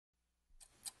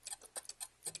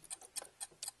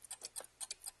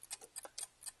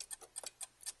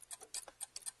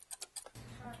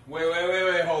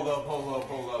Wait, hold up.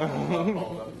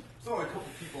 There's only a couple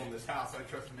people in this house I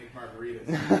trust to make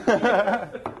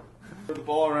margaritas. Put the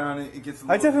ball around it, it gets a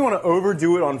little... I definitely want to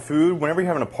overdo it on food. Whenever you're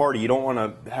having a party, you don't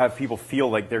want to have people feel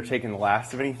like they're taking the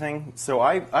last of anything. So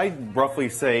I roughly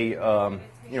say,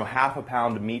 half a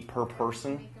pound of meat per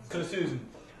person. So Susan,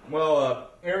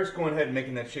 Eric's going ahead and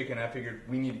making that chicken. I figured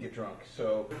we need to get drunk,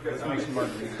 so let's make some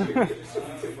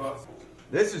margaritas.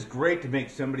 This is great to make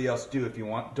somebody else do if you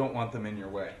don't want them in your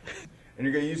way. And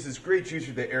you're going to use this great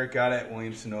juicer that Eric got at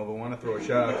Williams-Sonoma. I want to throw a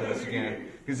shout out to this again,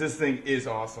 because this thing is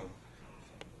awesome.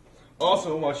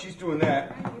 Also, while she's doing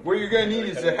that, what you're going to need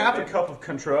is a half a cup of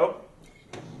Contro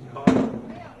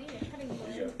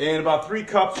and about 3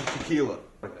 cups of tequila.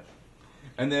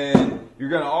 And then you're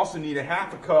going to also need a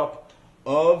half a cup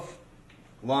of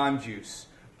lime juice.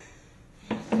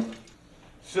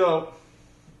 So,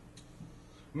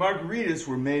 margaritas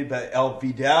were made by El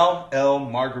Vidal El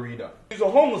Margarita. He was a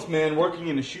homeless man working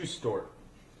in a shoe store.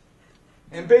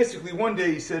 And basically one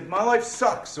day he said, my life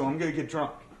sucks, so I'm going to get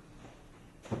drunk.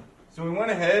 So we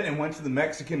went ahead and went to the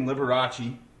Mexican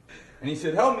Liberace, and he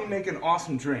said, help me make an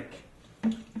awesome drink.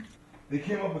 They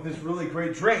came up with this really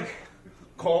great drink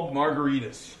called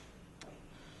margaritas.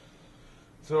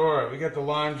 So alright, we got the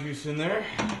lime juice in there.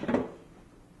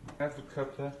 Half a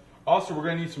cup that. Also, we're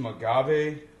going to need some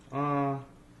agave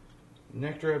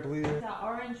nectar, I believe. The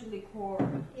orange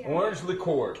liqueur. Yeah. Orange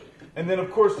liqueur. And then, of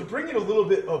course, to bring it a little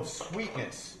bit of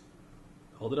sweetness,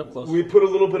 hold it up close. We put a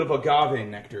little bit of agave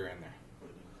nectar in there.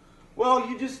 Well,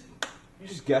 you just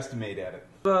guesstimate at it.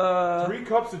 3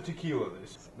 cups of tequila.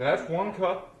 That's 1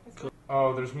 cup.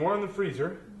 Oh, there's more in the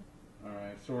freezer. All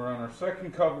right, so we're on our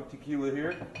 2nd cup of tequila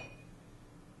here.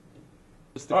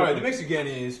 All right, the mix again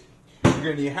is you're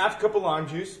going to need half a cup of lime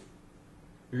juice.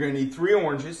 You're going to need 3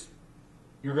 oranges.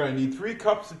 You're going to need 3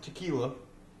 cups of tequila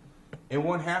and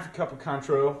 1/2 cup of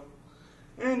Contro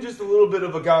and just a little bit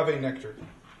of agave nectar.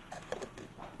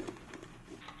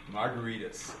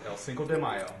 Margaritas, El Cinco de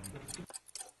Mayo.